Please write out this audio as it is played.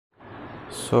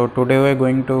So today we are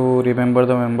going to remember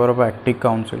the member of Active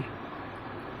Council.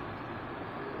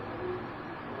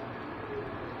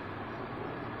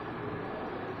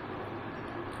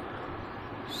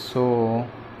 So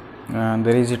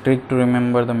there is a trick to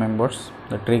remember the members.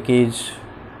 The trick is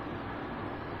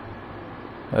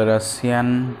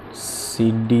Russian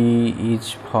CD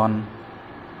is fun.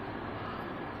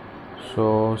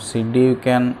 So CD you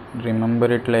can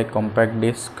remember it like compact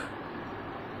disc,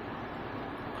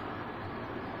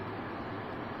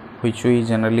 which we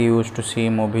generally use to see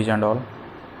movies and all.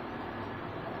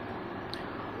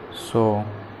 So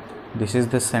this is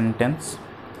the sentence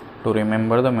to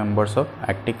remember the members of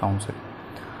Active Council.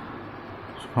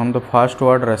 So from the first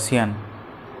word Russian,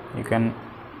 you can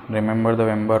remember the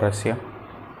member Russia.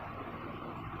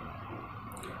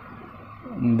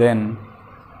 Then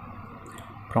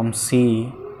from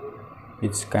C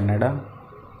it's Canada.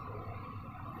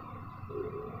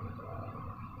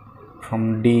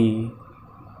 From D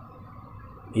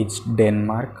it's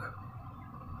Denmark.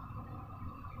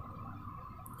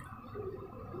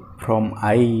 From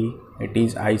I it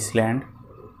is Iceland.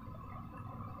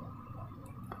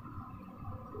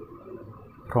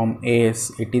 From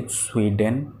S it is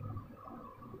Sweden.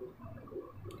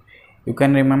 You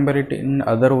can remember it in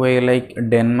other way, like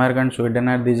Denmark and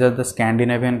Sweden these are the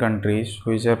Scandinavian countries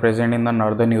which are present in the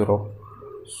northern Europe.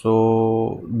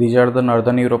 So these are the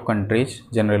northern Europe countries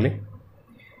generally.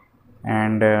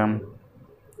 And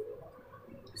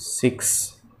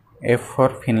 6 F for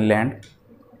Finland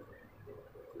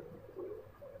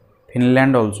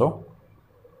also,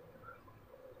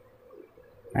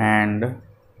 and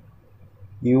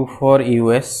U for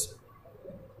US,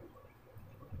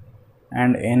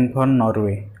 and N for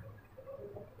Norway.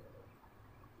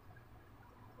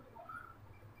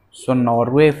 So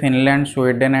Norway, Finland,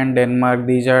 Sweden and Denmark,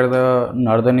 these are the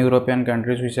northern European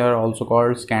countries which are also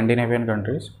called Scandinavian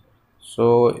countries.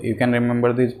 So you can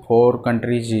remember these 4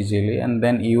 countries easily. And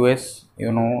then US,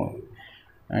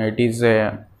 it is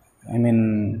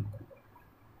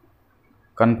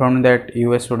confirmed that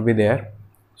US would be there.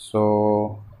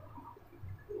 So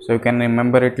you can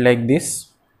remember it like this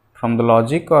from the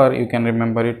logic, or you can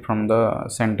remember it from the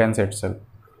sentence itself.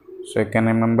 So you can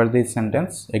remember this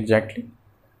sentence exactly.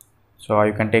 So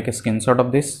you can take a screenshot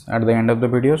of this at the end of the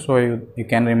video, so you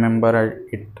can remember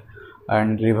it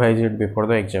and revise it before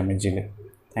the exam easily.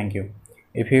 Thank you.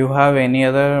 If you have any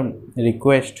other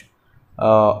request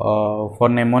for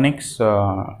mnemonics,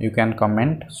 you can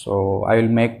comment, so I will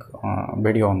make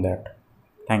video on that.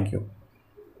 Thank you.